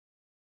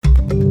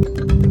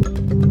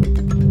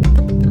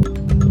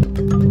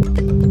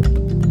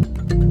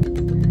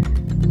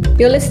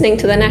You're listening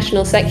to the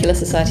National Secular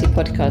Society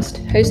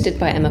podcast, hosted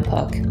by Emma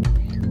Park.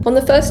 On the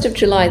 1st of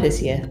July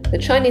this year, the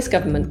Chinese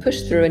government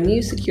pushed through a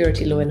new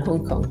security law in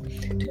Hong Kong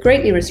to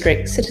greatly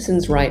restrict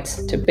citizens'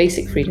 rights to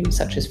basic freedoms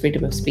such as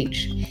freedom of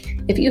speech.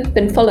 If you have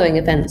been following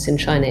events in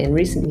China in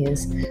recent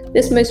years,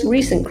 this most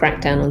recent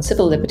crackdown on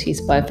civil liberties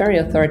by a very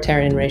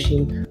authoritarian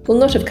regime will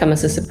not have come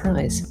as a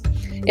surprise.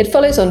 It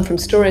follows on from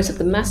stories of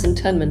the mass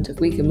internment of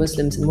Uyghur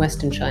Muslims in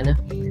Western China,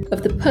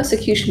 of the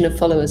persecution of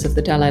followers of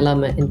the Dalai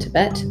Lama in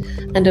Tibet,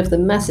 and of the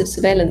massive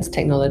surveillance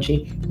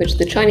technology which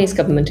the Chinese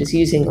government is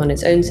using on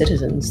its own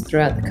citizens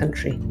throughout the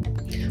country.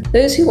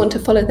 Those who want to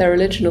follow their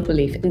religion or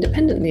belief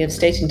independently of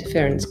state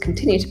interference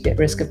continue to be at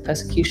risk of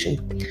persecution,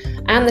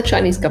 and the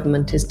Chinese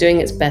government is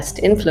doing its best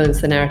to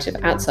influence the narrative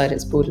outside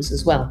its borders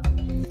as well.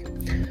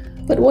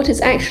 But what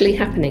is actually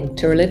happening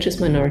to religious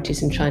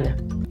minorities in China?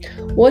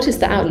 What is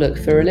the outlook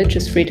for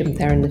religious freedom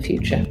there in the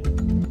future?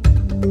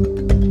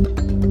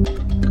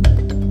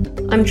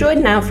 I'm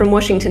joined now from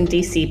Washington,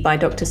 D.C. by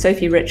Dr.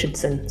 Sophie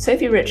Richardson.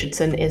 Sophie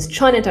Richardson is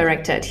China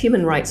Director at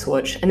Human Rights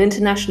Watch, an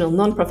international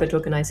non-profit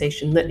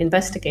organization that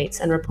investigates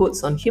and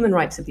reports on human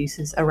rights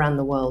abuses around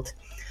the world.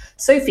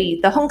 Sophie,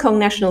 the Hong Kong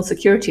national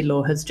security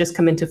law has just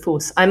come into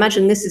force. I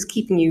imagine this is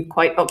keeping you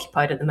quite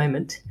occupied at the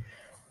moment.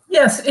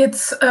 Yes,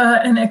 it's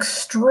an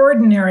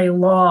extraordinary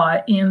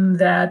law in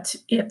that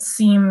it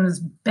seems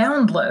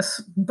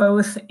boundless,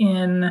 both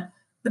in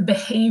the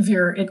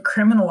behavior it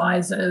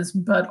criminalizes,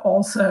 but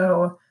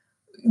also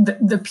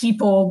the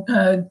people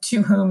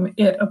to whom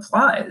it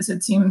applies.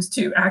 It seems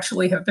to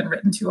actually have been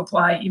written to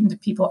apply even to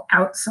people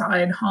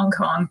outside Hong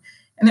Kong.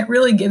 And it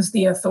really gives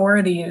the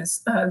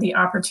authorities the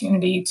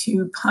opportunity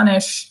to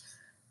punish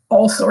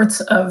all sorts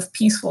of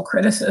peaceful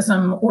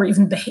criticism or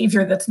even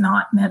behavior that's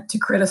not meant to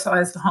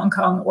criticize the Hong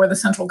Kong or the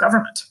central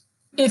government.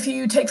 If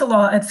you take the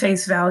law at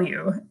face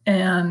value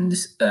and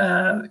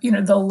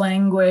the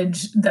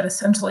language that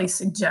essentially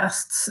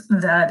suggests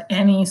that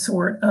any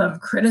sort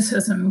of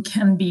criticism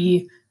can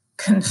be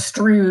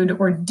construed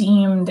or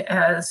deemed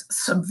as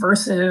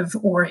subversive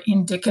or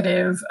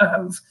indicative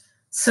of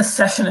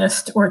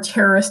secessionist or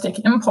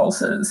terroristic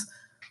impulses,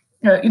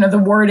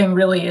 the wording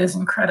really is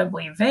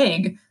incredibly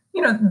vague.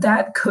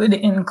 That could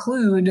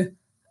include,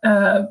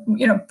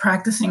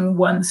 practicing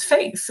one's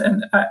faith.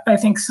 And I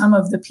think some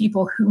of the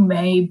people who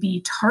may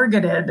be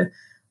targeted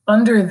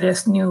under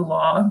this new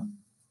law,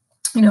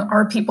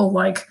 are people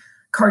like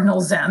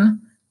Cardinal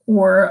Zen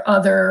or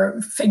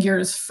other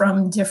figures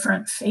from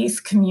different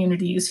faith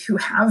communities who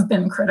have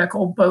been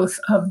critical both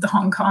of the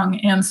Hong Kong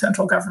and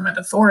central government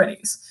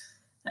authorities.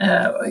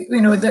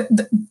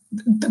 The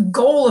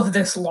goal of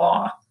this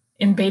law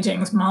in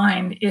Beijing's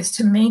mind is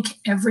to make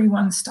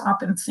everyone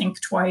stop and think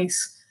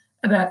twice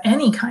about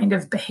any kind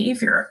of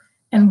behavior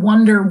and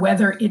wonder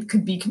whether it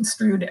could be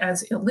construed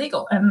as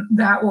illegal. And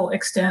that will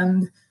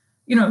extend,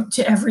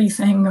 to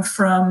everything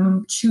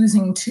from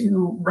choosing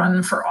to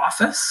run for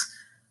office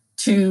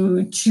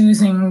to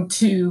choosing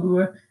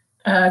to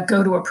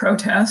go to a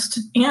protest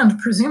and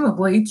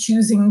presumably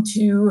choosing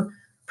to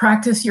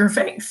practice your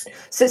faith.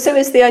 So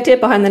is the idea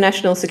behind the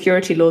national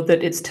security law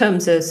that its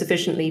terms are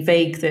sufficiently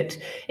vague that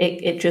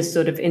it just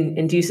sort of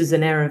induces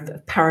an air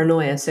of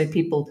paranoia? So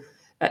people,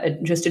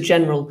 just a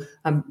general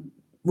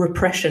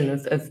repression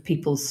of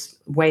people's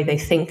way they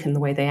think and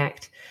the way they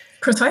act.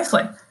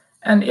 Precisely.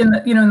 And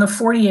in the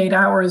 48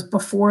 hours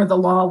before the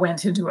law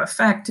went into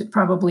effect, it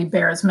probably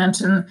bears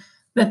mention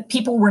that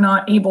people were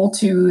not able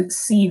to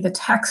see the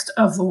text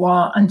of the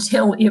law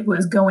until it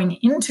was going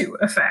into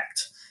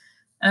effect.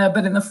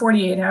 But in the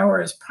 48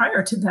 hours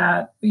prior to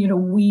that,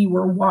 we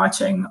were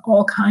watching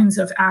all kinds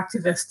of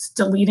activists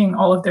deleting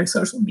all of their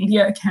social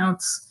media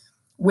accounts,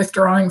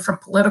 withdrawing from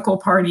political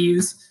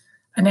parties,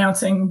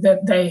 announcing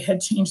that they had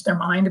changed their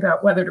mind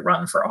about whether to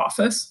run for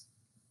office,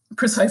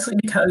 precisely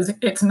because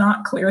it's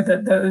not clear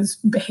that those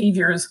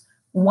behaviors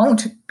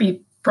won't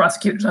be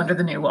prosecuted under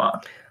the new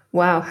law.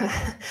 Wow.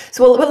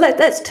 So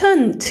let's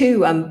turn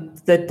to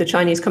the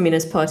Chinese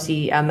Communist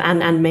Party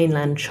and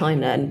mainland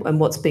China and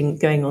what's been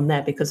going on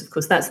there, because, of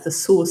course, that's the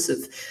source of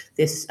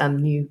this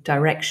new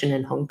direction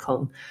in Hong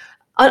Kong.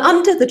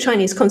 Under the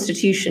Chinese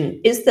constitution,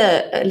 is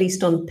there, at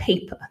least on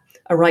paper,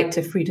 a right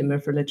to freedom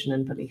of religion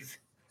and belief?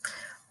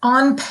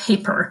 On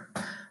paper,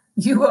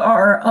 you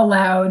are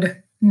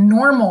allowed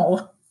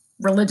normal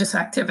religious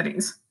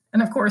activities.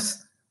 And, of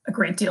course, a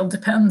great deal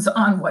depends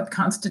on what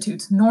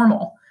constitutes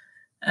normal.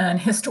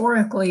 And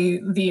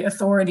historically, the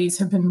authorities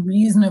have been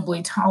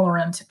reasonably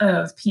tolerant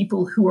of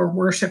people who are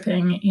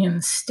worshiping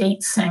in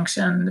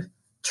state-sanctioned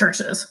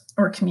churches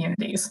or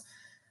communities.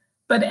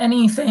 But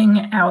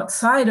anything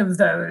outside of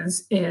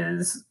those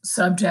is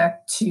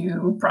subject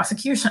to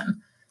prosecution.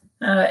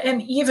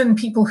 And even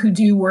people who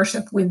do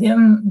worship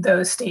within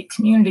those state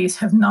communities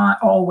have not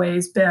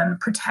always been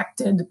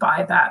protected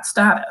by that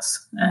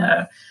status.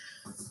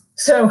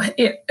 So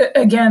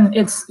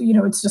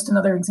it's just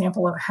another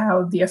example of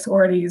how the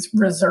authorities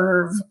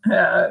reserve,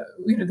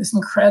 this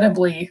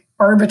incredibly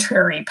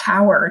arbitrary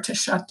power to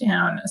shut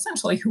down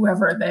essentially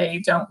whoever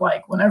they don't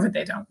like, whenever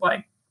they don't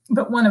like.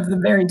 But one of the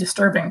very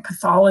disturbing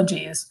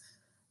pathologies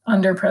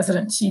under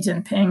President Xi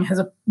Jinping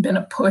has been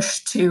a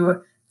push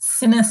to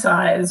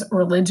sinicize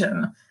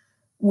religion,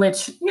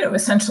 which,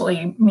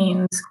 essentially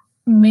means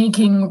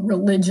making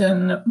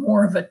religion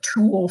more of a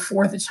tool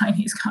for the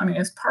Chinese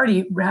Communist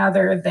Party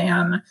rather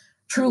than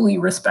truly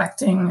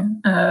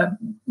respecting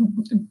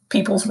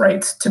people's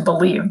rights to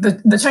believe.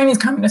 The Chinese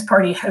Communist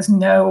Party has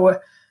no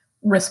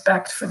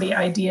respect for the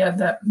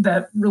idea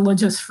that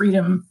religious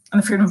freedom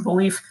and the freedom of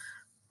belief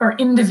are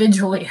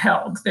individually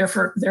held. They're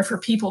for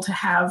people to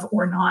have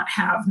or not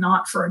have,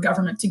 not for a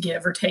government to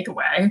give or take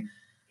away.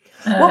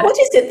 What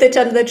is it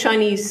that the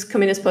Chinese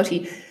Communist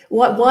Party,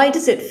 why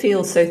does it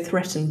feel so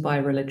threatened by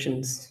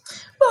religions?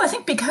 Well, I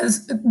think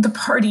because the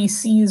party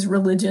sees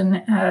religion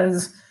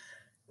as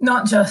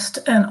not just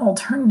an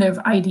alternative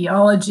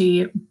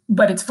ideology,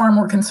 but it's far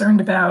more concerned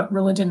about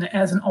religion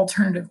as an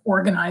alternative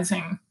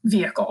organizing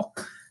vehicle.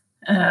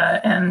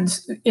 And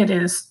it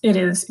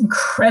is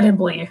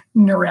incredibly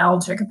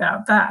neuralgic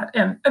about that.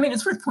 And I mean,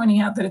 it's worth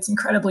pointing out that it's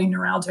incredibly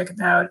neuralgic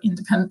about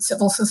independent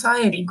civil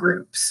society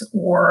groups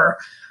or,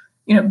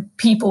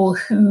 people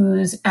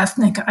whose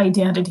ethnic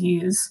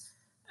identities,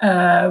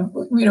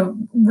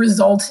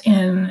 result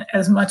in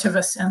as much of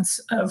a sense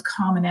of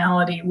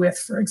commonality with,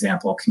 for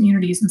example,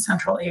 communities in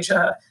Central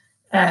Asia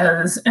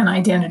as an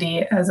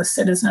identity as a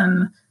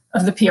citizen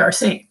of the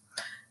PRC.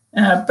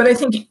 But I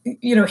think,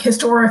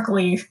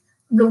 historically,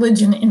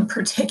 religion in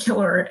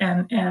particular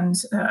and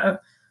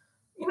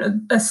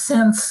a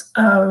sense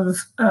of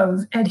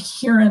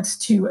adherence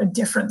to a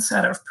different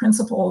set of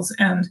principles,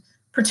 and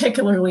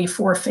particularly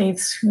for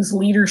faiths whose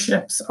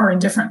leaderships are in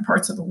different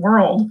parts of the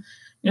world.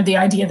 The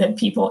idea that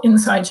people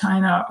inside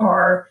China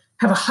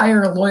have a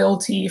higher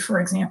loyalty, for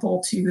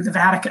example, to the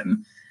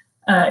Vatican,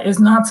 is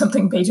not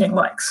something Beijing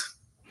likes.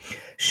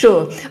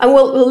 Sure. And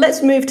well,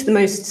 let's move to the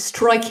most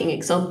striking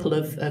example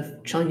of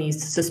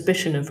Chinese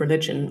suspicion of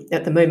religion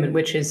at the moment,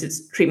 which is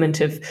its treatment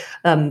of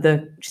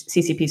the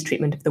CCP's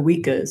treatment of the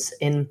Uyghurs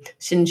in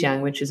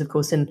Xinjiang, which is, of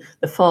course, in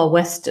the far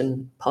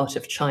western part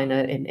of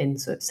China in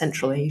sort of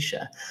Central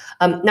Asia.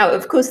 Now,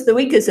 of course, the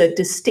Uyghurs are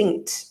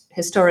distinct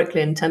historically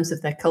in terms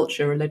of their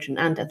culture, religion,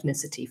 and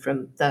ethnicity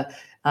from the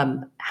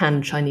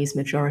Han Chinese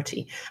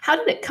majority. How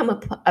did it come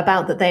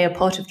about that they are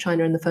part of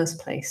China in the first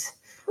place?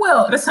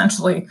 Well,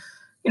 essentially,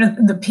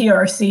 the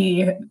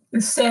PRC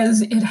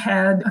says it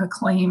had a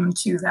claim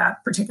to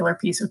that particular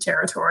piece of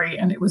territory,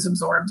 and it was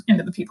absorbed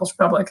into the People's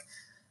Republic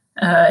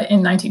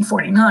in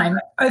 1949.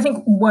 I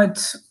think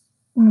what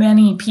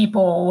many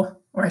people,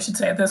 or I should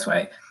say it this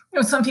way,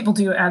 some people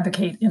do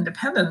advocate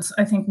independence.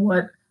 I think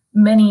what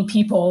many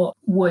people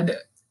would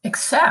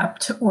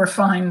accept or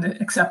find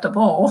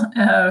acceptable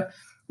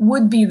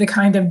would be the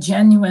kind of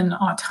genuine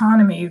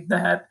autonomy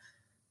that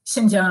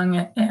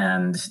Xinjiang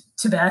and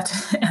Tibet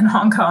and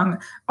Hong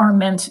Kong are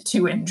meant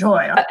to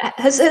enjoy.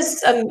 Has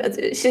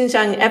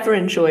Xinjiang ever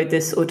enjoyed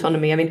this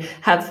autonomy? I mean,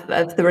 have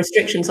the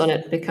restrictions on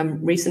it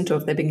become recent, or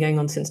have they been going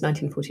on since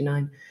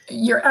 1949?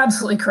 You're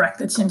absolutely correct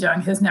that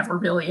Xinjiang has never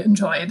really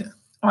enjoyed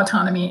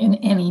autonomy in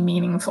any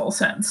meaningful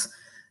sense.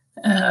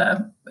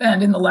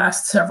 And in the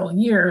last several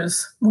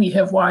years, we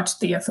have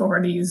watched the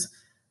authorities,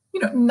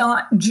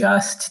 not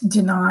just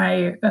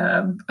deny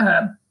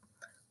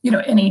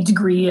any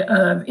degree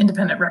of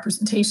independent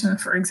representation,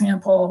 for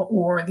example,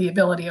 or the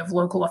ability of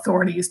local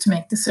authorities to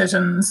make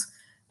decisions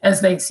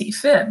as they see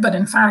fit. But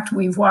in fact,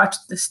 we've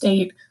watched the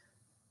state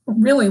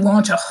really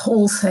launch a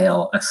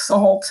wholesale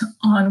assault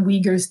on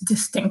Uyghurs'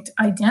 distinct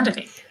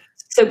identity.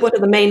 So what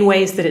are the main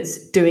ways that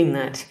it's doing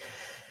that?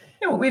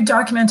 What we've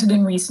documented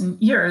in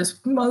recent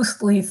years,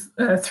 mostly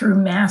through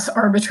mass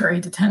arbitrary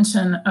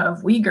detention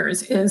of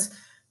Uyghurs, is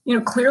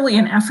clearly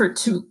an effort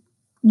to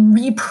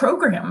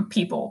reprogram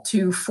people,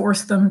 to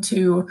force them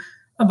to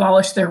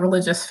abolish their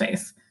religious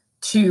faith,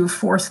 to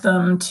force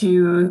them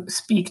to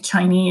speak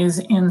Chinese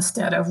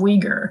instead of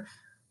Uyghur,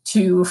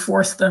 to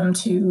force them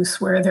to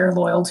swear their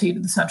loyalty to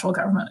the central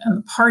government and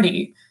the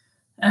party.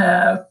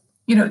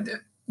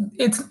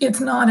 It's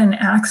not an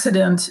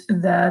accident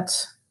that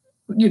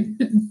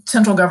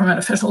central government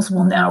officials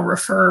will now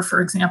refer,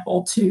 for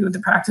example, to the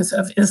practice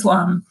of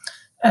Islam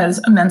as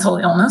a mental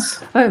illness.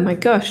 Oh my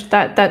gosh,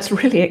 that's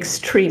really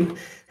extreme.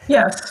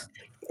 Yes.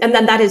 And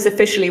then that is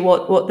officially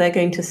what they're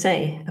going to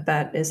say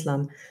about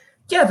Islam.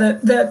 Yeah,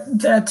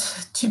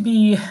 that to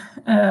be,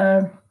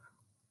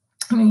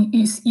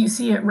 you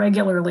see it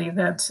regularly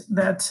that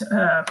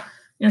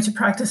to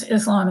practice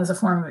Islam as a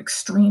form of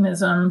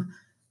extremism,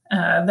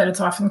 that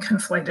it's often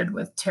conflated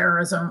with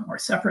terrorism or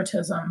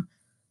separatism.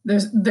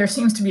 There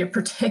seems to be a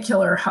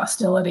particular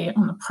hostility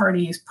on the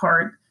party's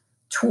part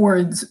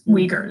towards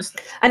Uyghurs.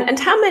 And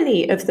how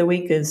many of the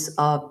Uyghurs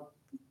are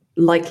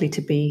likely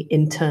to be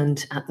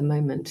interned at the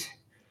moment?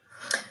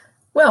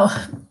 Well,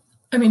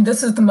 I mean,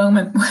 this is the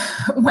moment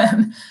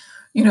when,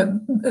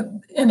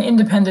 an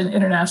independent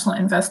international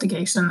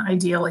investigation,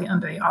 ideally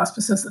under the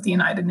auspices of the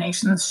United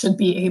Nations, should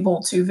be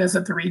able to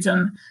visit the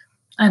region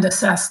and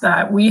assess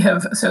that. We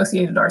have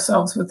associated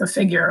ourselves with the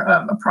figure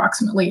of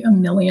approximately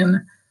 1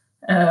 million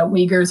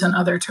Uyghurs and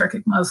other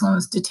Turkic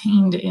Muslims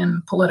detained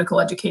in political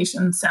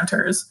education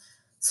centers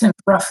since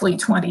roughly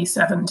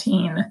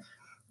 2017.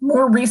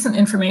 More recent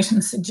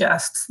information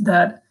suggests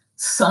that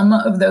some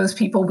of those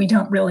people, we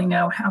don't really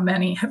know how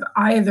many, have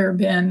either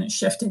been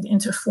shifted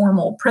into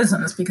formal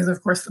prisons because,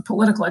 of course, the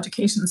political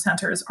education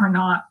centers are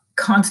not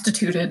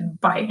constituted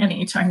by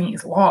any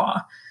Chinese law.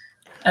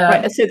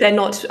 Right, so they're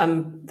not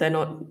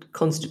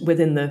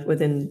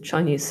within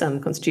Chinese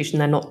constitution.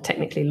 They're not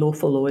technically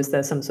lawful, or is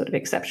there some sort of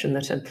exception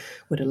that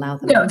would allow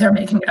them? No, they're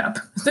making it up.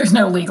 There's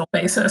no legal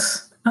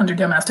basis under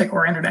domestic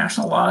or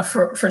international law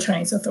for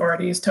Chinese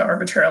authorities to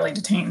arbitrarily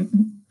detain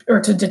or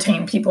to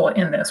detain people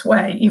in this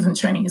way. Even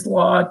Chinese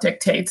law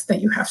dictates that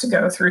you have to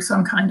go through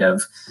some kind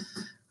of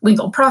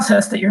legal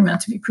process, that you're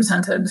meant to be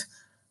presented,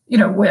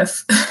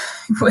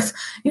 with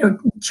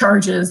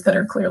charges that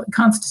are clearly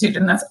constituted,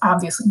 and that's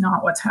obviously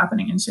not what's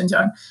happening in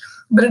Xinjiang.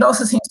 But it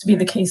also seems to be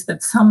the case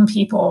that some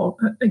people,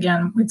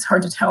 again, it's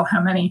hard to tell how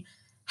many,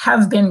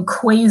 have been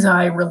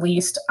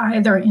quasi-released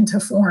either into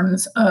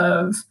forms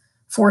of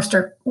forced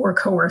or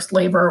coerced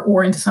labor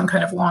or into some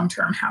kind of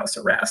long-term house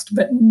arrest.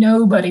 But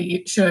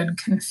nobody should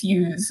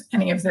confuse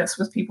any of this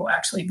with people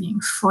actually being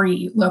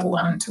free, let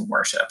alone to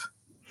worship.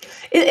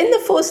 In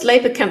the forced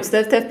labor camps,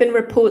 there have been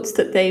reports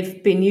that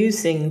they've been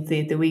using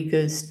the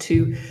Uyghurs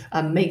to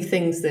make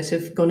things that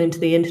have gone into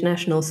the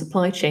international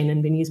supply chain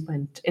and been used by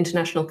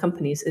international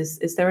companies.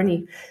 Is there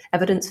any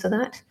evidence for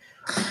that?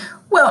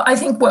 Well, I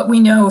think what we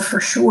know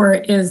for sure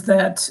is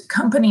that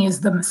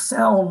companies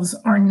themselves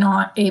are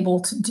not able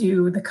to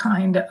do the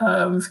kind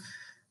of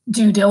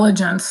due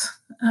diligence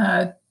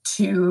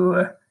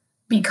to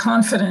be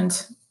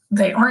confident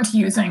they aren't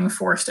using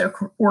forced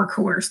or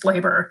coerced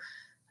labor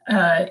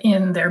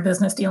in their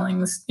business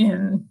dealings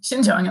in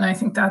Xinjiang. And I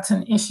think that's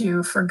an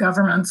issue for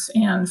governments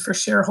and for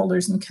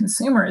shareholders and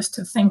consumers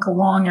to think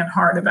long and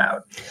hard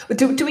about.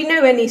 Do we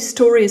know any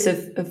stories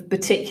of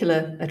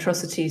particular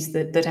atrocities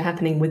that are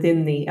happening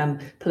within the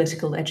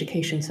political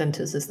education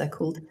centers, as they're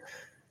called?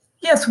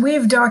 Yes,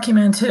 we've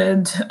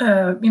documented,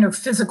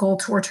 physical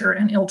torture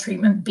and ill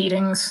treatment,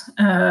 beatings,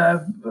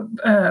 and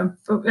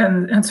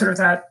sort of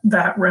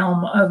that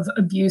realm of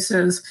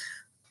abuses.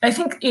 I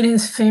think it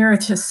is fair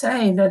to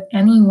say that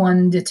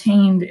anyone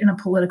detained in a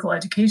political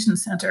education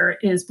center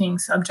is being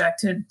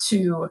subjected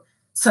to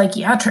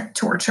psychiatric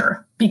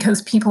torture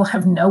because people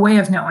have no way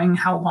of knowing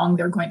how long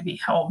they're going to be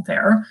held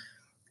there.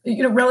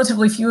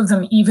 Relatively few of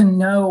them even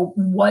know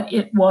what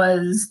it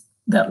was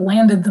that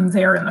landed them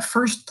there in the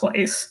first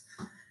place.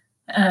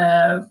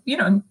 And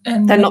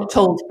they're not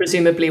told,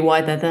 presumably,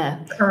 why they're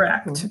there.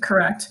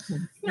 Correct.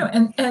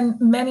 And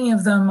many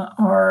of them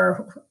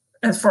are,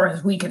 as far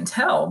as we can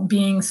tell,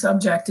 being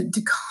subjected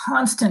to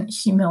constant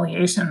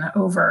humiliation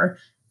over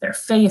their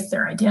faith,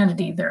 their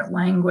identity, their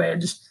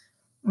language.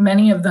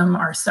 Many of them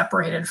are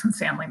separated from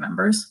family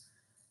members.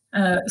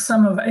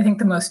 Some of, I think,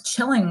 the most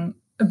chilling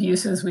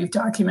abuses we've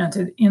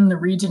documented in the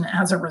region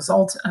as a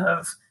result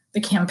of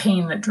the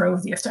campaign that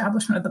drove the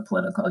establishment of the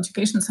political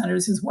education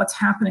centers is what's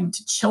happening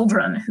to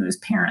children whose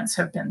parents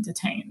have been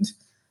detained.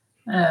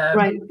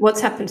 Right. What's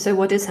happened? So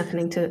what is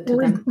happening to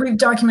them? We've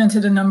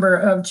documented a number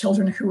of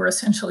children who are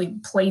essentially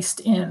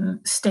placed in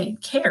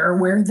state care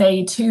where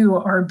they too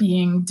are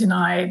being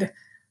denied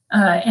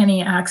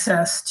any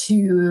access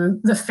to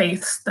the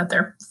faiths that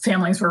their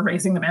families were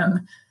raising them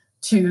in,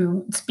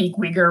 to speak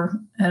Uyghur,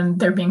 and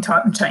they're being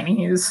taught in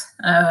Chinese.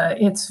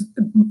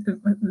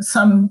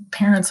 Some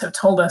parents have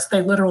told us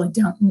they literally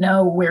don't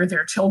know where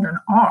their children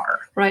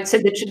are. Right, so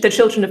the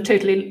children have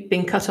totally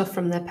been cut off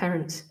from their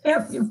parents.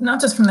 Yeah,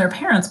 not just from their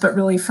parents, but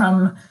really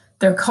from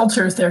their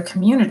cultures, their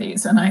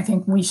communities. And I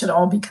think we should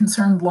all be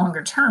concerned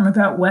longer term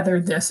about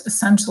whether this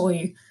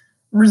essentially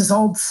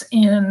results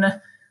in,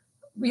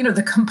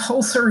 the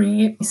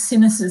compulsory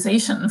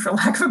cynicization, for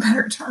lack of a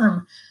better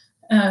term,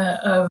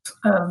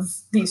 of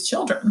these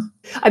children.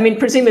 I mean,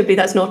 presumably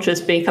that's not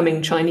just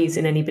becoming Chinese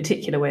in any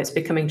particular way. It's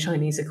becoming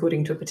Chinese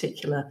according to a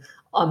particular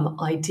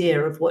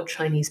idea of what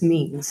Chinese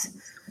means.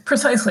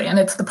 Precisely, and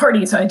it's the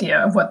party's idea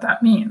of what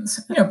that means.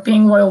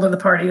 Being loyal to the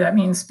party, that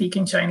means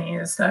speaking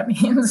Chinese. That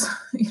means,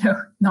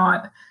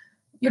 not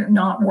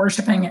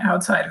worshiping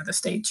outside of the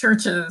state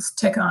churches.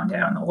 Tick on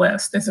down the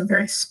list. There's a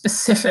very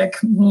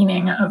specific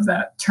meaning of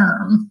that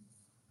term.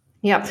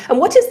 Yeah. And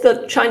what is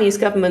the Chinese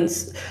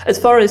government's, as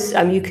far as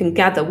you can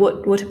gather,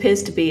 what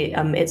appears to be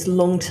its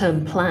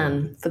long-term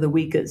plan for the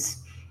Uyghurs?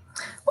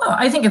 Well,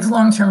 I think its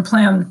long-term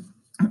plan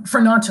for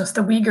not just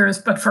the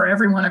Uyghurs, but for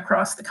everyone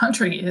across the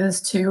country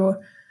is to,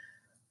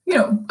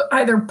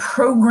 either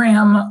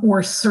program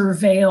or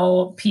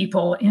surveil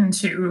people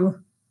into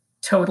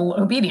total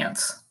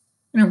obedience,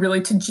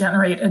 really to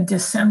generate a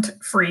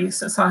dissent-free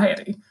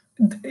society.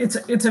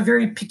 It's a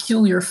very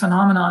peculiar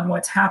phenomenon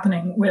what's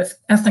happening with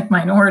ethnic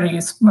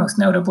minorities, most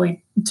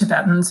notably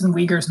Tibetans and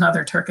Uyghurs and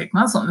other Turkic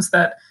Muslims,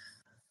 that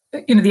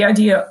the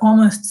idea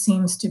almost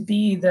seems to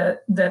be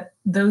that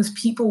those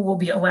people will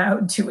be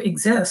allowed to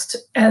exist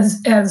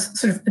as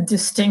sort of a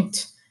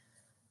distinct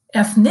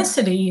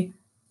ethnicity,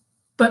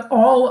 but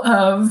all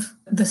of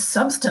the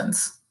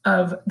substance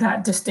of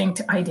that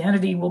distinct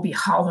identity will be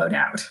hollowed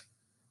out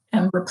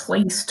and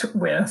replaced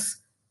with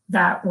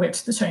that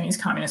which the Chinese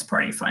Communist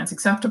Party finds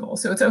acceptable.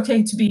 So it's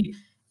okay to be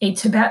a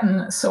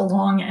Tibetan so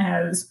long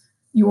as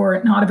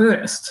you're not a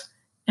Buddhist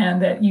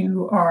and that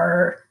you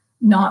are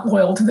not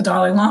loyal to the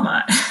Dalai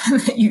Lama and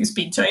that you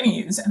speak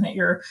Chinese and that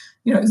you're,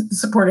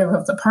 supportive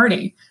of the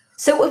party.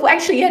 So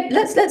actually, yeah,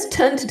 let's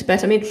turn to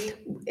Tibet. I mean,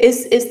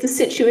 is the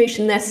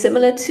situation there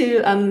similar to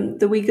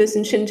the Uyghurs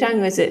in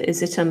Xinjiang?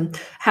 Is it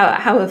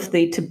how have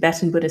the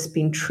Tibetan Buddhists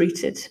been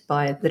treated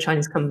by the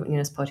Chinese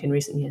Communist Party in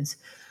recent years?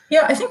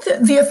 Yeah, I think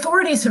that the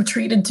authorities have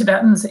treated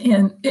Tibetans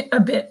in a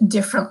bit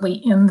differently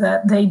in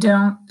that they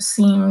don't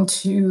seem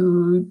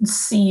to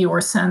see or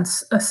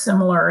sense a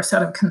similar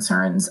set of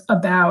concerns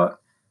about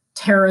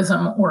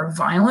terrorism or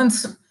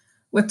violence.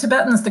 With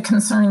Tibetans, the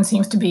concern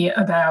seems to be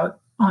about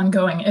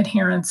ongoing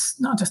adherence,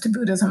 not just to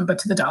Buddhism, but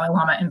to the Dalai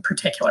Lama in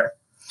particular.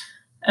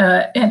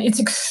 And it's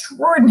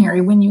extraordinary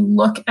when you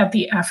look at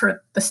the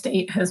effort the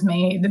state has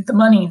made, the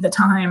money, the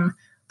time,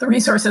 the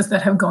resources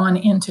that have gone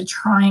into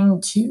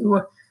trying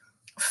to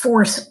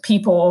force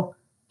people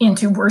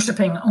into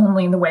worshiping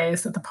only in the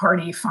ways that the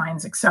party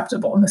finds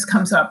acceptable. And this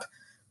comes up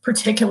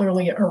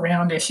particularly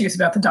around issues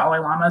about the Dalai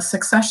Lama's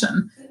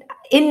succession.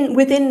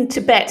 Within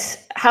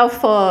Tibet, how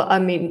far, I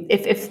mean,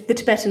 if the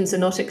Tibetans are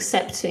not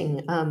accepting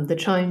the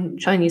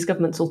Chinese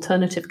government's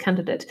alternative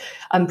candidate,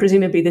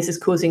 presumably this is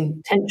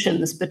causing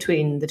tensions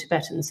between the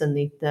Tibetans and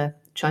the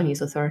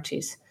Chinese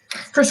authorities.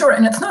 For sure.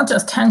 And it's not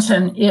just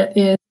tension, it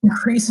is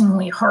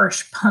increasingly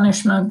harsh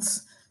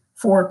punishments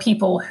for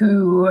people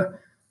who,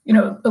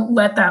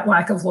 let that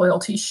lack of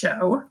loyalty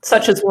show.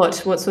 Such as what?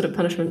 What sort of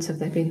punishments have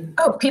they been?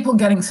 Oh, people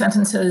getting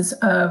sentences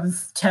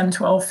of 10,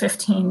 12,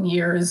 15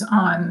 years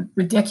on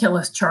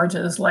ridiculous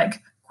charges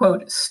like,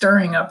 quote,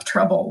 stirring up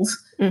troubles,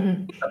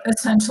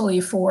 essentially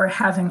for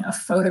having a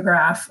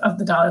photograph of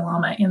the Dalai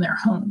Lama in their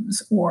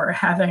homes or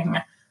having,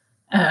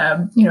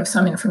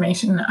 some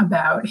information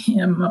about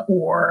him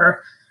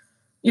or,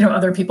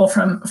 other people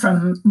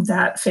from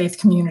that faith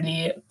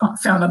community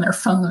found on their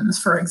phones,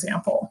 for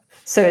example.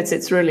 So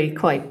it's really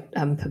quite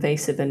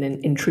pervasive and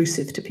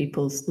intrusive to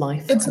people's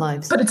lives.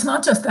 But it's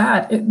not just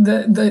that.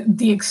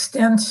 The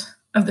extent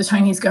of the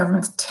Chinese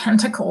government's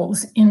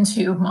tentacles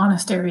into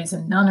monasteries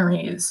and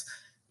nunneries,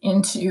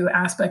 into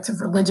aspects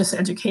of religious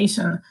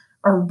education,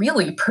 are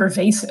really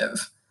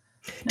pervasice.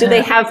 Do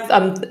they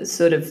have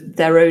sort of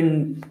their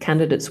own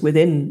candidates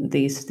within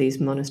these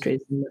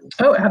monasteries?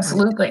 Oh,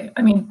 absolutely.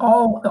 I mean,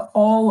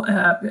 all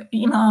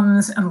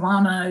imams and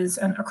lamas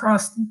and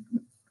across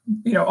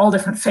all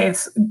different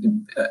faiths,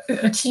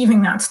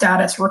 achieving that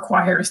status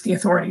requires the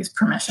authorities'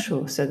 permission.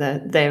 Sure. So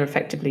they're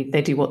effectively,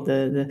 they do what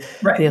the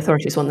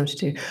authorities want them to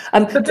do.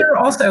 But there are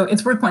also,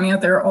 it's worth pointing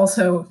out, there are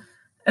also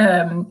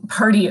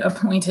party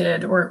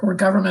appointed or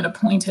government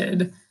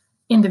appointed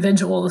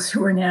individuals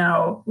who are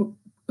now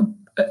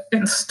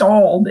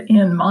installed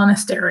in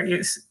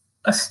monasteries,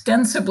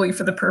 ostensibly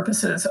for the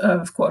purposes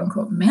of quote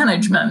unquote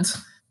management,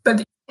 but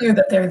it's clear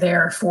that they're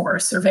there for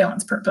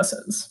surveillance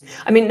purposes.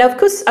 I mean, now, of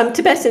course,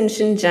 Tibet and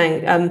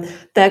Xinjiang,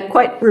 they're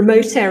quite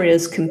remote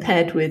areas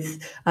compared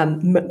with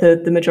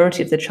the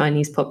majority of the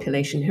Chinese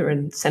population who are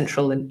in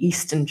central and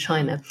eastern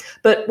China.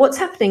 But what's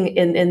happening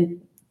in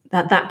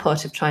that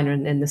part of China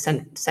and in the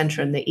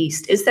center and the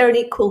east, is there an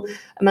equal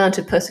amount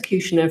of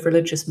persecution of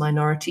religious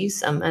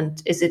minorities? And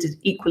is it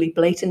equally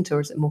blatant or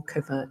is it more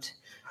covert?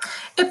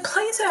 It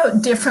plays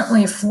out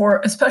differently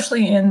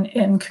especially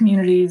in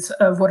communities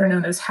of what are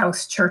known as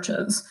house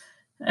churches,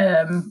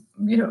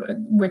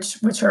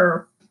 which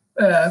are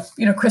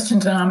Christian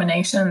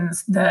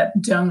denominations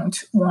that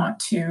don't want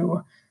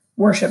to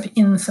worship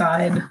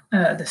inside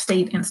the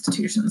state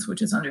institutions,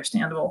 which is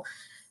understandable.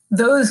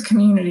 Those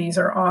communities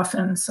are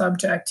often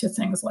subject to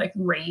things like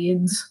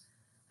raids,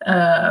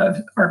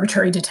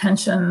 arbitrary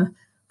detention,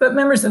 but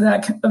members of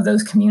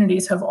those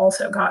communities have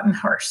also gotten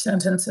harsh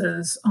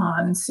sentences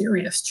on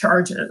serious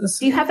charges.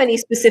 Do you have any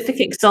specific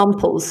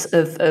examples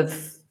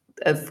of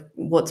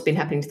what's been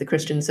happening to the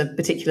Christians, of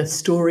particular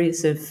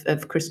stories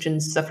of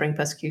Christians suffering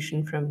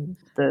persecution from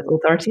the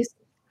authorities?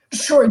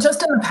 Sure.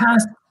 Just in the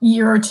past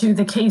year or two,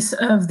 the case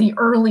of the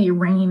Early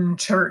Rain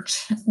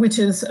Church, which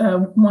is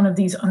one of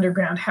these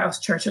underground house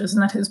churches,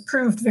 and that has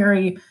proved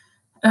very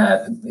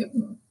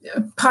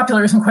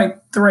popular isn't quite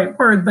the right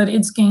word, but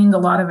it's gained a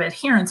lot of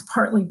adherence,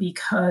 partly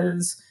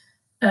because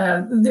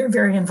they're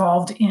very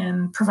involved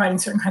in providing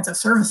certain kinds of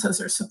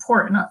services or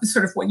support, not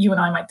sort of what you and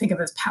I might think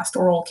of as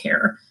pastoral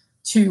care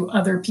to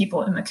other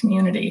people in the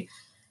community.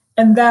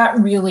 And that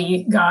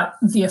really got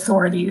the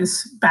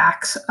authorities'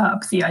 backs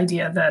up, the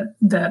idea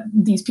that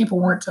these people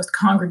weren't just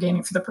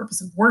congregating for the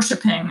purpose of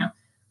worshiping,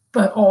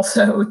 but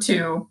also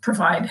to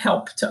provide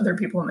help to other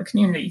people in the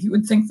community. You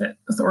would think that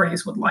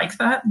authorities would like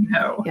that.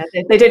 No. Yeah,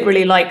 they didn't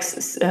really like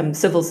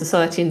civil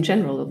society in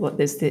general, what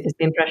is the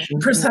impression.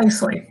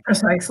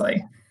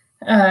 Precisely.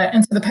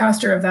 And so the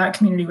pastor of that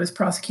community was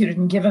prosecuted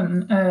and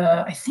given,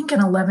 I think,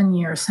 an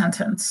 11-year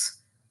sentence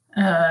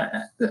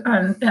And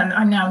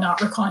I'm now not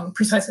recalling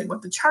precisely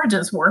what the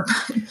charges were.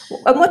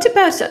 And what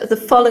about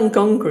the Falun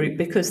Gong group?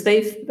 Because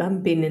they've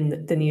been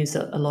in the news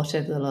a lot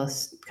over the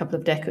last couple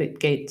of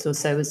decades or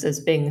so as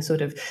being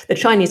sort of, the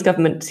Chinese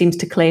government seems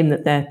to claim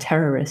that they're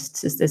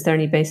terrorists. Is there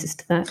any basis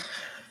to that?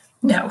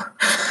 No.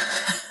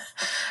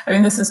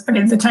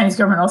 The Chinese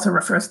government also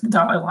refers to the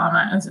Dalai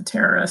Lama as a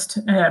terrorist.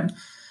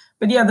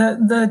 But yeah,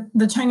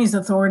 the Chinese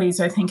authorities,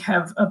 I think,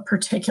 have a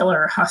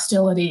particular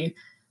hostility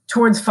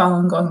towards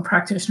Falun Gong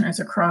practitioners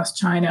across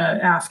China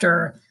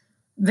after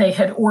they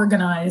had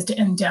organized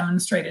and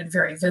demonstrated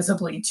very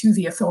visibly to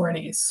the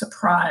authorities'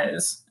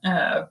 surprise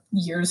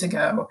years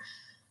ago.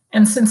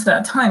 And since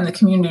that time, the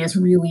community has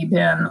really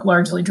been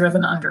largely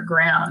driven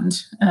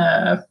underground.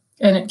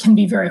 And it can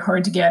be very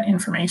hard to get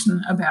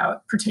information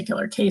about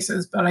particular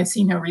cases, but I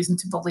see no reason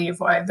to believe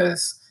why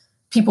those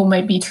people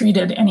might be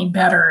treated any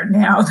better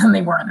now than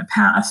they were in the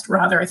past.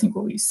 Rather, I think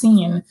what we've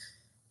seen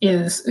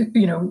is,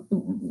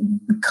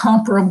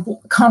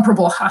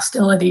 comparable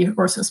hostility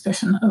or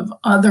suspicion of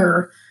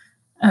other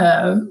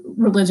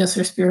religious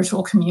or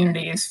spiritual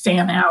communities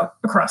fan out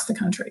across the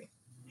country.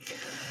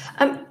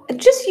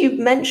 Just you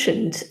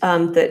mentioned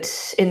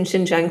that in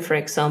Xinjiang, for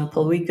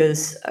example,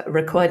 Uyghurs are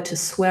required to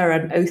swear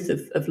an oath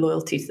of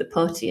loyalty to the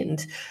party.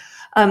 And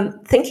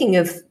thinking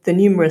of the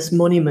numerous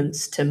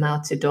monuments to Mao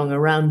Zedong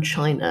around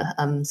China,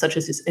 such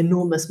as this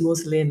enormous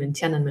mausoleum in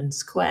Tiananmen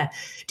Square,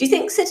 do you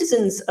think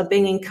citizens are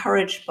being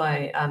encouraged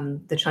by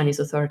the Chinese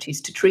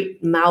authorities to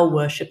treat Mao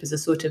worship as a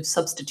sort of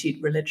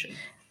substitute religion?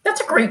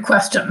 That's a great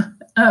question.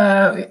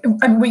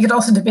 And we could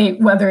also debate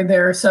whether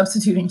they're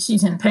substituting Xi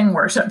Jinping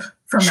worship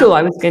from. Sure,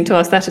 I was going to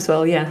ask that as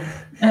well. Yeah.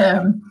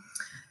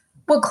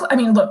 Look,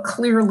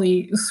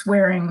 clearly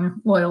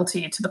swearing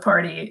loyalty to the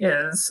party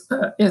is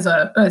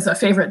a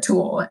favorite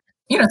tool.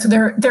 So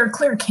there are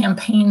clear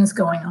campaigns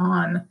going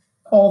on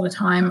all the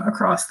time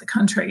across the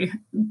country,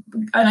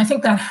 and I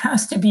think that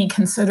has to be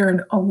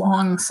considered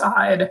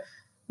alongside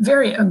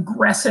very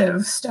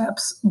aggressive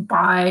steps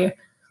by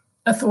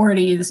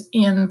authorities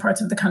in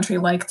parts of the country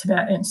like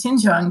Tibet and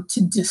Xinjiang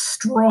to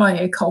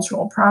destroy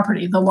cultural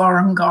property. The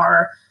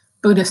Larangar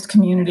Buddhist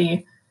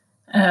community,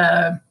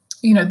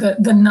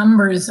 the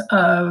numbers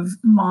of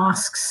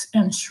mosques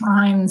and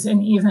shrines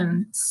and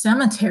even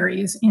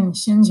cemeteries in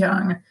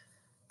Xinjiang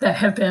that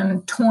have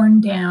been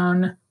torn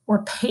down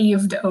or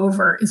paved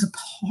over is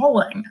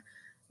appalling.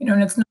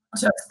 And it's not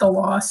just the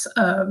loss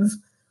of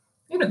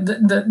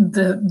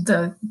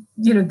the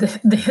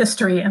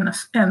history and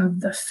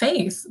the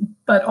faith,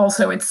 but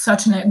also it's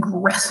such an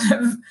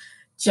aggressive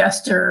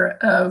gesture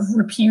of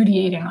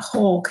repudiating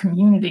whole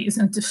communities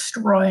and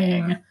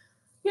destroying,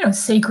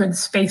 sacred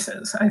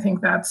spaces. I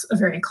think that's a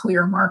very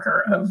clear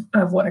marker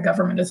of what a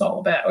government is all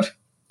about.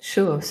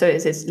 Sure. So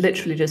it's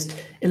literally just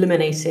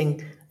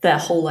eliminating their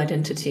whole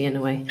identity in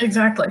a way.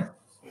 Exactly.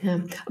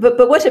 Yeah.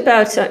 But what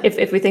about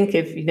if we think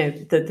of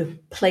the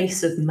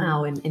place of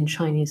Mao in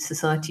Chinese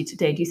society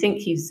today? Do you think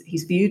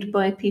he's viewed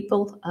by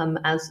people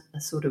as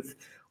a sort of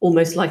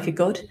almost like a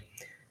god?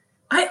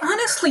 I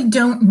honestly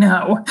don't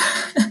know.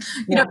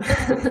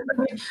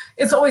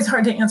 It's always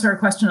hard to answer a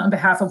question on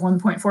behalf of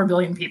 1.4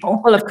 billion people.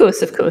 Well, of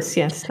course,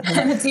 yes.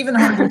 And it's even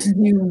harder to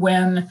do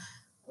when,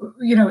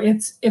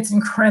 it's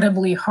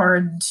incredibly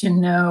hard to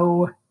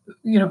know,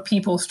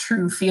 people's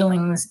true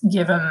feelings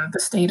given the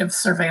state of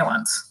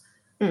surveillance.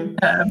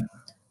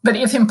 But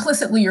if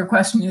implicitly your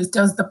question is,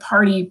 does the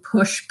party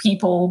push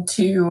people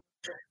to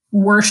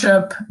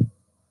worship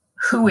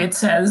who it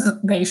says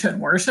they should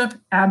worship?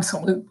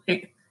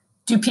 Absolutely.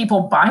 Do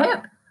people buy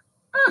it?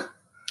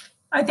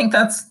 I think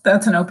that's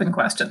an open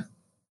question.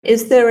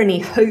 Is there any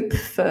hope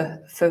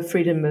for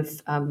freedom of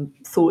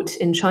thought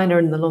in China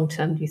in the long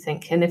term, do you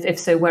think? And if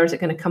so, where is it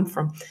going to come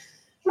from?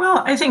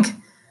 Well, I think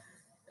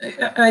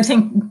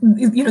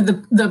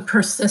the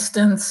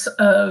persistence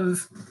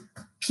of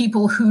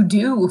people who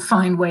do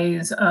find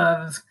ways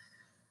of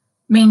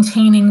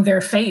maintaining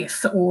their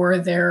faith or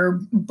their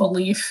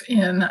belief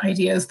in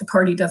ideas the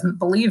party doesn't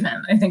believe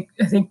in. I think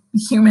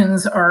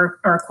humans are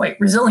quite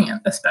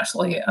resilient,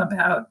 especially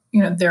about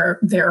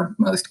their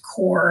most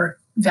core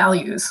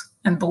values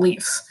and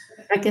beliefs.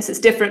 I guess it's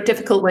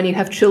difficult when you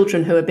have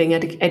children who are being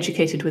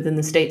educated within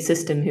the state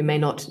system who may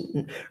not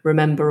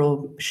remember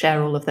or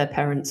share all of their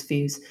parents'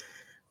 views.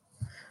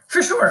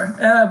 For sure.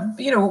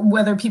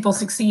 Whether people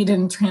succeed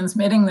in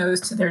transmitting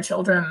those to their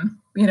children,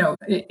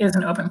 is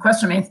an open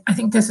question. I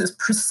think this is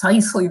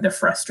precisely the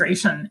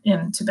frustration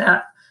in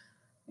Tibet,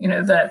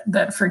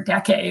 that for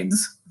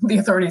decades, the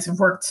authorities have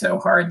worked so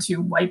hard to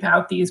wipe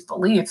out these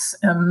beliefs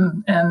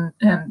and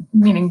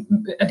meaning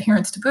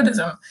adherence to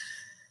Buddhism.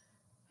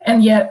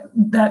 And yet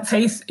that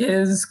faith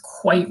is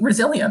quite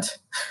resilient.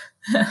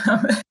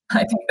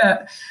 I think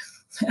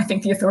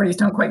the authorities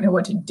don't quite know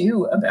what to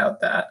do about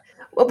that.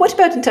 Well, what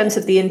about in terms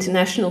of the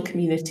international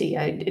community?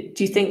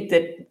 Do you think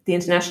that the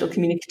international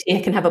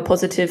community can have a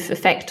positive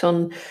effect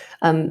on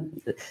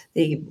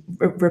the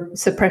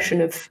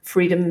suppression of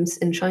freedoms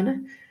in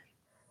China?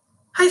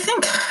 I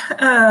think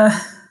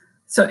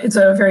So it's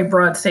a very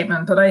broad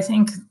statement, but I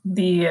think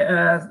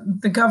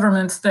the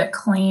governments that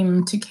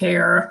claim to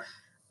care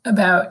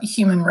about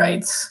human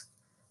rights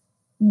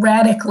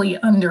radically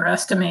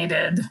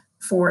underestimated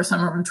for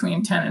somewhere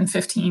between 10 and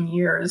 15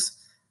 years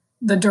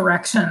the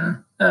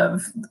direction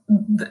of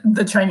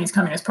the Chinese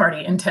Communist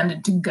Party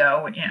intended to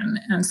go in.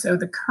 And so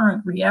the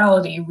current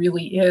reality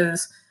really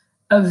is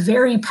a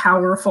very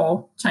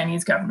powerful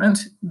Chinese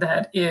government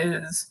that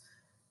is,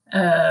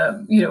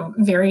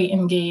 very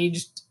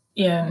engaged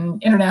in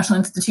international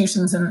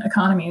institutions and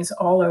economies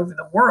all over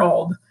the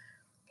world,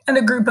 and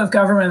a group of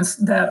governments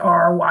that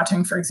are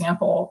watching, for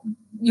example,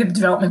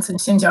 developments in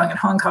Xinjiang and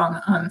Hong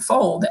Kong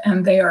unfold,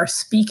 and they are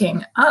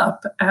speaking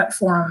up at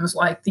forums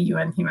like the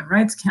UN Human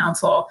Rights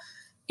Council.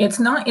 It's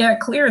not yet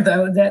clear,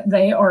 though, that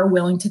they are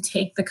willing to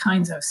take the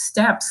kinds of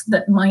steps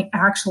that might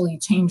actually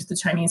change the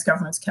Chinese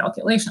government's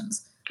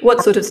calculations.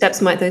 What sort of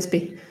steps might those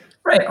be?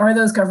 Right. Are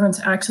those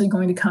governments actually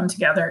going to come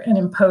together and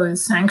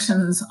impose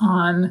sanctions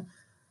on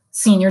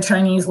senior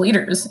Chinese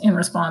leaders in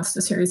response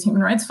to serious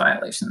human rights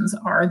violations?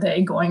 Are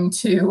they going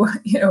to,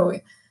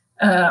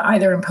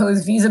 either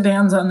impose visa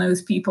bans on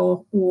those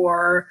people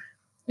or,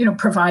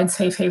 provide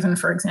safe haven,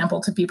 for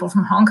example, to people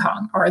from Hong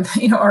Kong? Are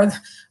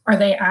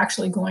they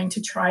actually going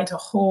to try to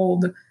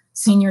hold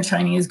senior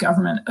Chinese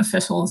government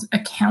officials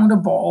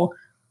accountable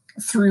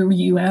through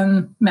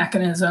UN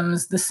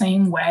mechanisms the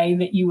same way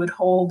that you would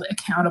hold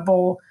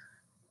accountable,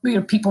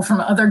 people from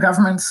other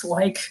governments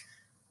like,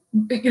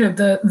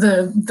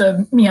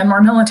 the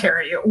Myanmar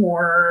military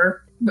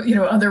or,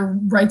 other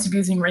rights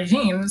abusing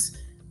regimes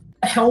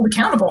held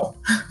accountable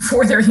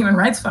for their human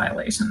rights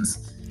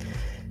violations?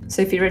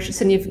 Sophie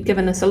Richardson, you've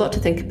given us a lot to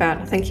think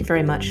about. Thank you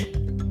very much.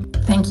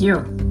 Thank you.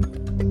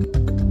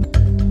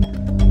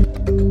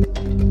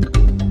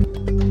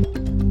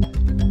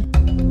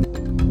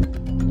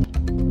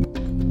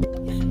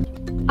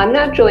 I'm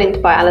now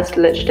joined by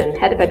Alistair Lichton,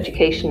 Head of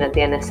Education at the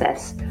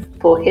NSS,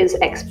 for his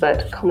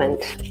expert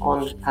comment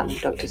on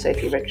Dr.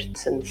 Sophie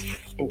Richardson's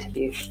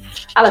interview.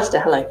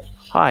 Alistair, hello.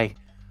 Hi.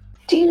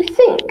 Do you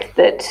think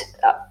that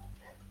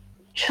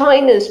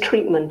China's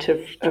treatment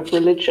of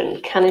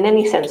religion can in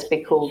any sense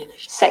be called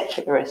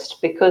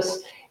secularist?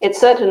 Because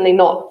it's certainly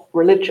not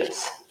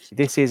religious.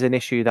 This is an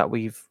issue that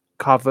we've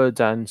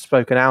covered and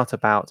spoken out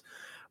about,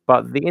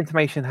 but the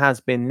information has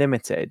been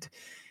limited.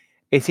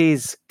 It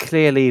is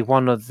clearly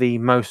one of the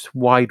most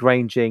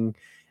wide-ranging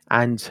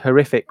and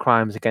horrific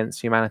crimes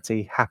against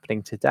humanity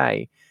happening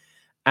today.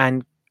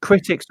 And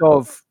critics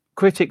of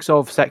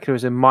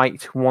secularism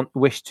might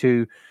wish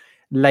to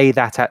lay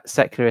that at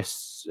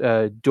secularists'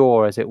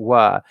 door, as it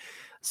were.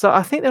 So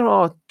I think there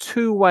are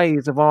two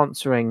ways of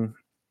answering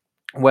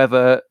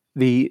whether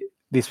these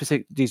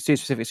two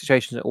specific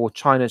situations or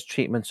China's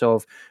treatment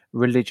of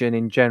religion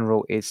in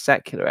general is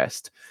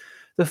secularist.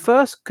 The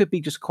first could be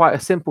just quite a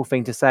simple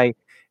thing to say,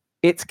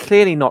 it's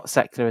clearly not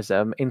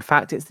secularism. In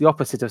fact, it's the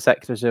opposite of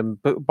secularism,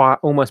 but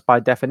almost by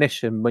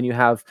definition, when you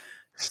have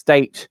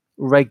state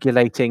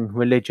regulating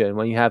religion,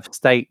 when you have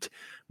state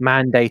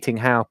mandating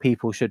how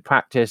people should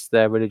practice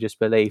their religious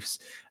beliefs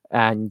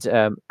and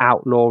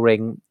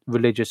outlawing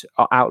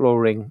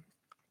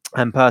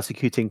and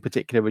persecuting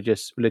particular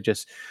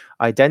religious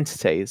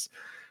identities.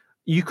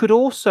 You could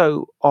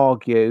also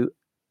argue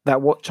that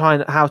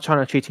how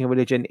China is treating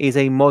religion is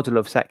a model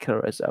of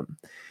secularism.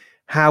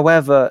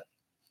 However,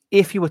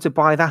 if you were to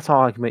buy that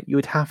argument, you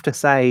would have to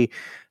say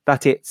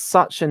that it's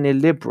such an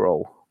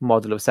illiberal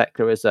model of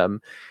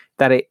secularism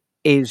that it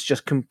is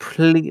just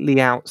completely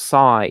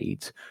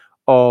outside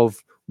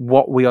of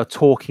what we are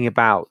talking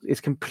about. It's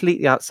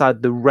completely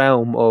outside the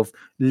realm of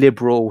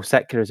liberal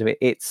secularism.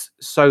 It's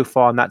so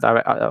far in that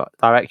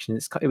direction.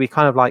 It'd be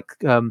kind of like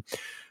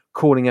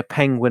calling a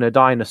penguin a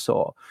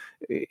dinosaur.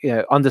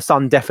 Under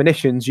some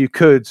definitions, you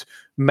could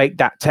make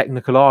that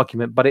technical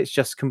argument, but it's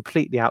just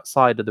completely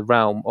outside of the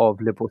realm of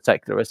liberal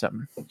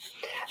secularism.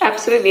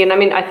 Absolutely. And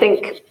I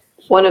think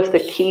one of the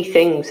key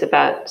things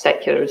about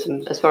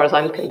secularism, as far as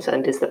I'm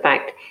concerned, is the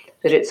fact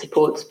that it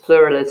supports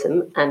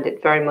pluralism and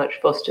it very much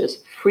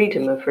fosters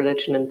freedom of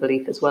religion and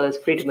belief, as well as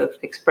freedom of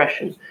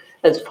expression,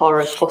 as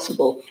far as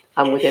possible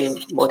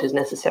within what is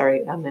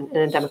necessary in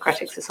a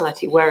democratic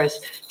society. Whereas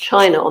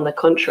China, on the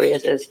contrary,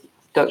 as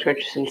Dr.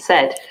 Richardson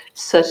said,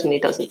 certainly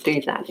doesn't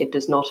do that. It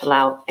does not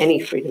allow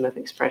any freedom of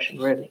expression,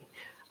 really,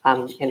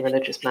 in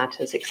religious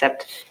matters,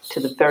 except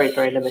to the very,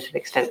 very limited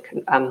extent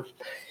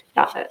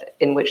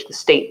in which the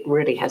state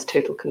really has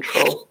total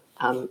control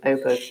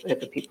over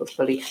people's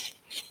beliefs.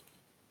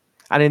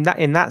 And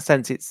in that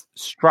sense, it's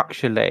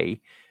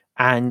structurally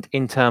and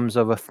in terms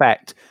of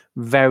effect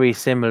very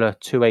similar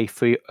to a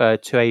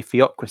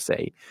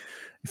theocracy.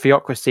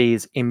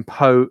 Theocracies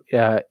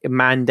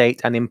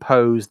mandate and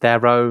impose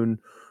their own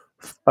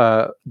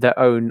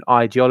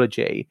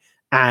ideology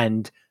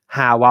and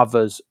how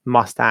others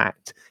must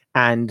act,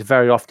 and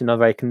very often are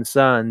very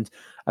concerned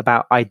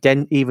about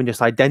even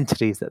just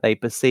identities that they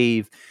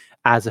perceive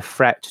as a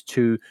threat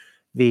to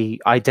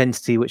the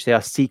identity which they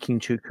are seeking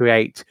to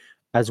create,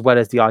 as well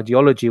as the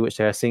ideology which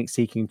they are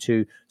seeking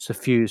to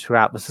suffuse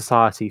throughout the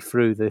society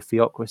through the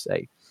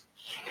theocracy.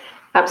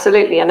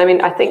 Absolutely. And I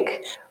mean, I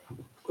think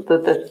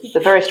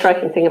the very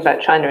striking thing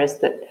about China is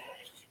that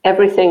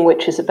everything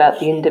which is about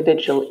the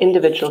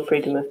individual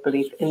freedom of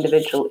belief,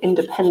 individual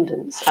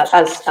independence,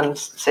 as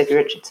Sophie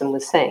Richardson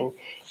was saying,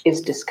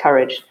 is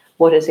discouraged.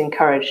 What is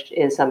encouraged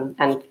is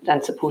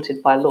and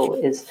supported by law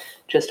is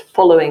just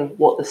following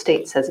what the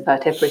state says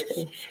about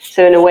everything.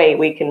 So in a way,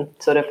 we can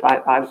sort of,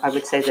 I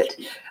would say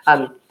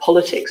that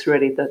politics,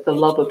 really, the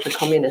love of the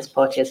Communist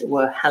Party, as it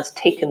were, has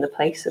taken the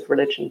place of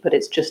religion, but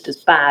it's just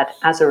as bad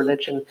as a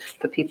religion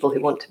for people who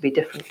want to be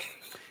different.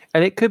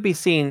 And it could be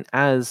seen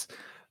as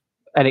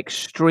an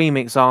extreme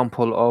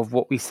example of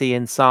what we see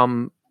in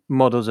some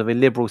models of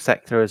illiberal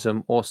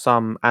secularism or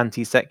some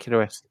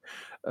anti-secularist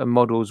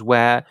models,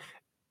 where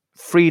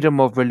freedom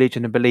of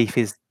religion and belief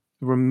is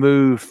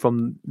removed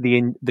from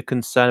the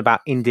concern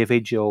about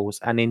individuals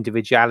and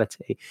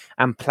individuality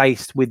and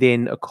placed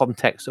within a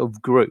context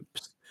of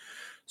groups.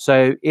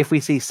 So if we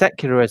see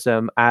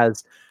secularism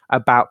as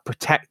about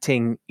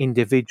protecting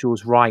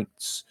individuals'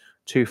 rights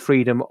to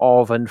freedom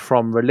of and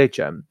from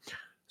religion,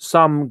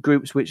 some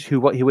groups who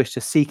wish to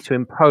seek to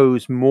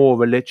impose more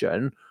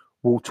religion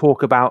will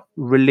talk about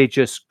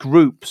religious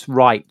groups'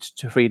 right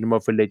to freedom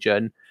of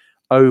religion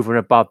over and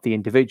above the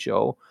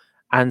individual.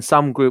 And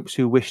some groups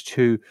who wish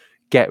to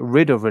get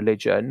rid of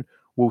religion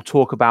will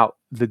talk about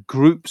the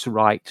group's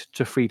right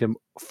to freedom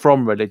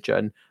from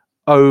religion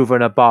over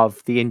and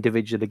above the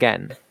individual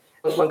again.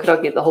 One could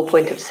argue the whole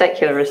point of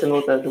secularism,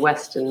 or the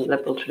Western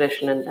liberal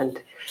tradition,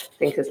 and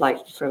thinkers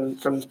like from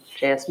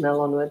J.S. Mill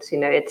onwards,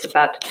 it's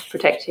about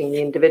protecting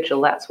the individual.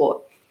 That's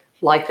what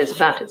life is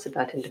about. It's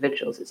about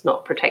individuals. It's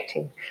not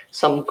protecting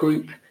some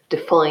group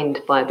defined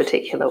by a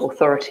particular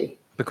authority.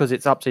 Because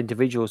it's up to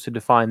individuals to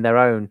define their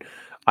own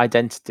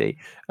identity.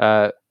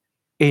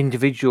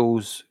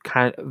 Individuals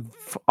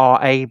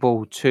are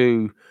able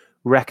to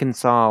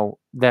reconcile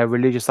their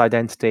religious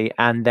identity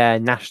and their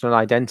national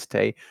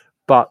identity,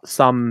 but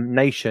some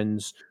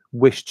nations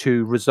wish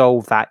to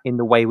resolve that in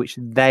the way which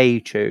they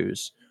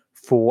choose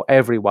for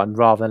everyone,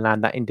 rather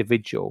than that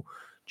individual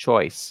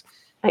choice.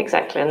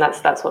 Exactly, and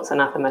that's what's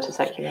anathema to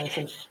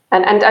secularism.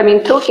 And I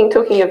mean, talking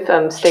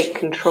of state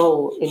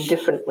control in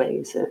different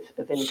ways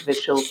of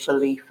individual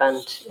belief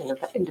and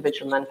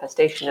individual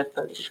manifestation of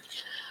belief.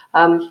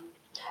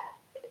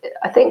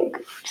 I think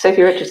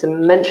Sophie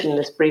Richardson mentioned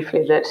this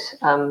briefly, that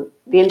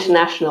the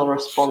international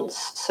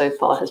response so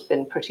far has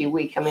been pretty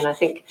weak. I mean, I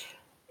think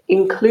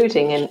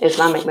including in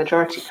Islamic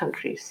majority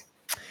countries.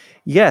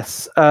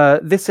 Yes,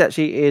 this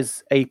actually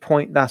is a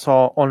point that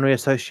our honorary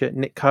associate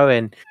Nick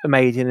Cohen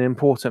made in an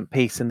important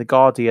piece in The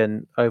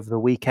Guardian over the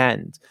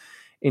weekend.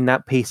 In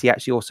that piece, he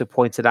actually also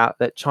pointed out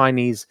that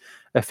Chinese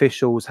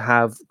officials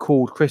have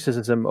called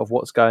criticism of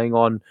what's going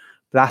on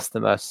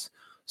blasphemous.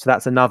 So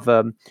that's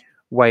another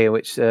way in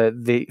which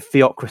the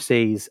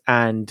theocracies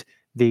and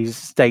these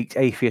state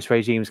atheist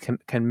regimes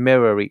can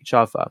mirror each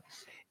other.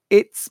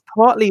 It's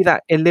partly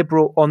that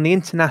illiberal, on the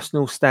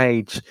international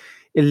stage,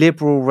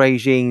 illiberal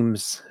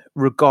regimes,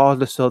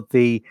 regardless of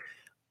the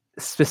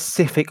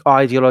specific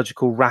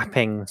ideological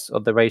wrappings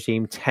of the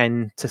regime,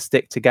 tend to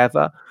stick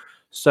together.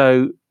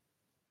 So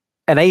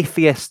an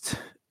atheist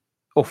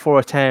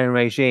authoritarian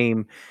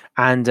regime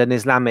and an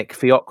Islamic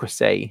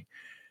theocracy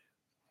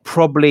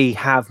probably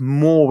have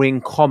more in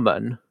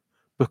common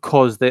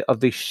because of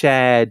the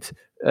shared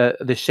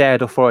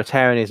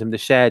authoritarianism, the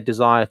shared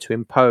desire to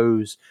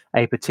impose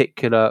a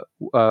particular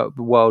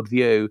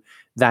worldview,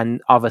 than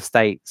other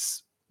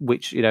states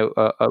which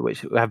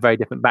which have very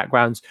different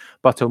backgrounds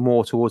but are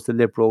more towards the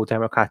liberal,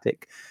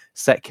 democratic,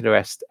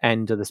 secularist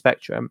end of the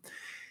spectrum.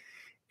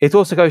 It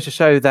also goes to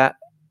show that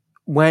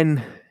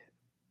when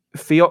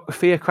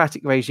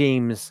theocratic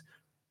regimes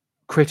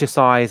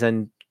criticize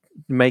and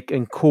make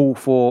and call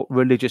for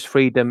religious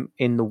freedom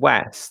in the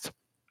West,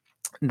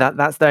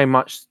 that's very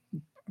much,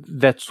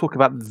 they're talking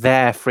about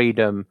their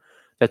freedom.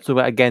 They're talking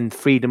about, again,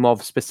 freedom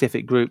of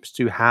specific groups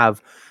to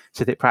have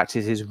specific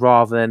practices,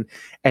 rather than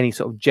any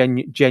sort of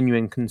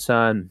genuine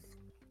concern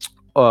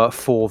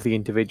for the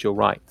individual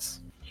rights.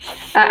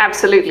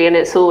 Absolutely, and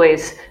it's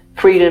always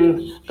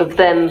freedom of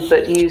them,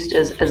 but used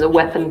as a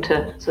weapon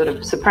to sort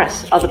of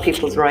suppress other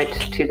people's right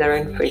to their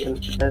own freedom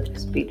of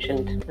speech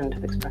and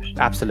of expression.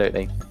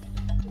 Absolutely.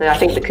 I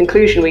think the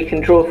conclusion we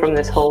can draw from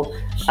this whole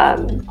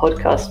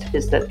podcast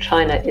is that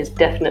China is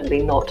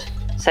definitely not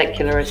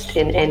secularist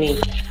in any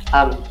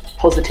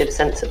positive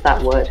sense of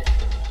that word.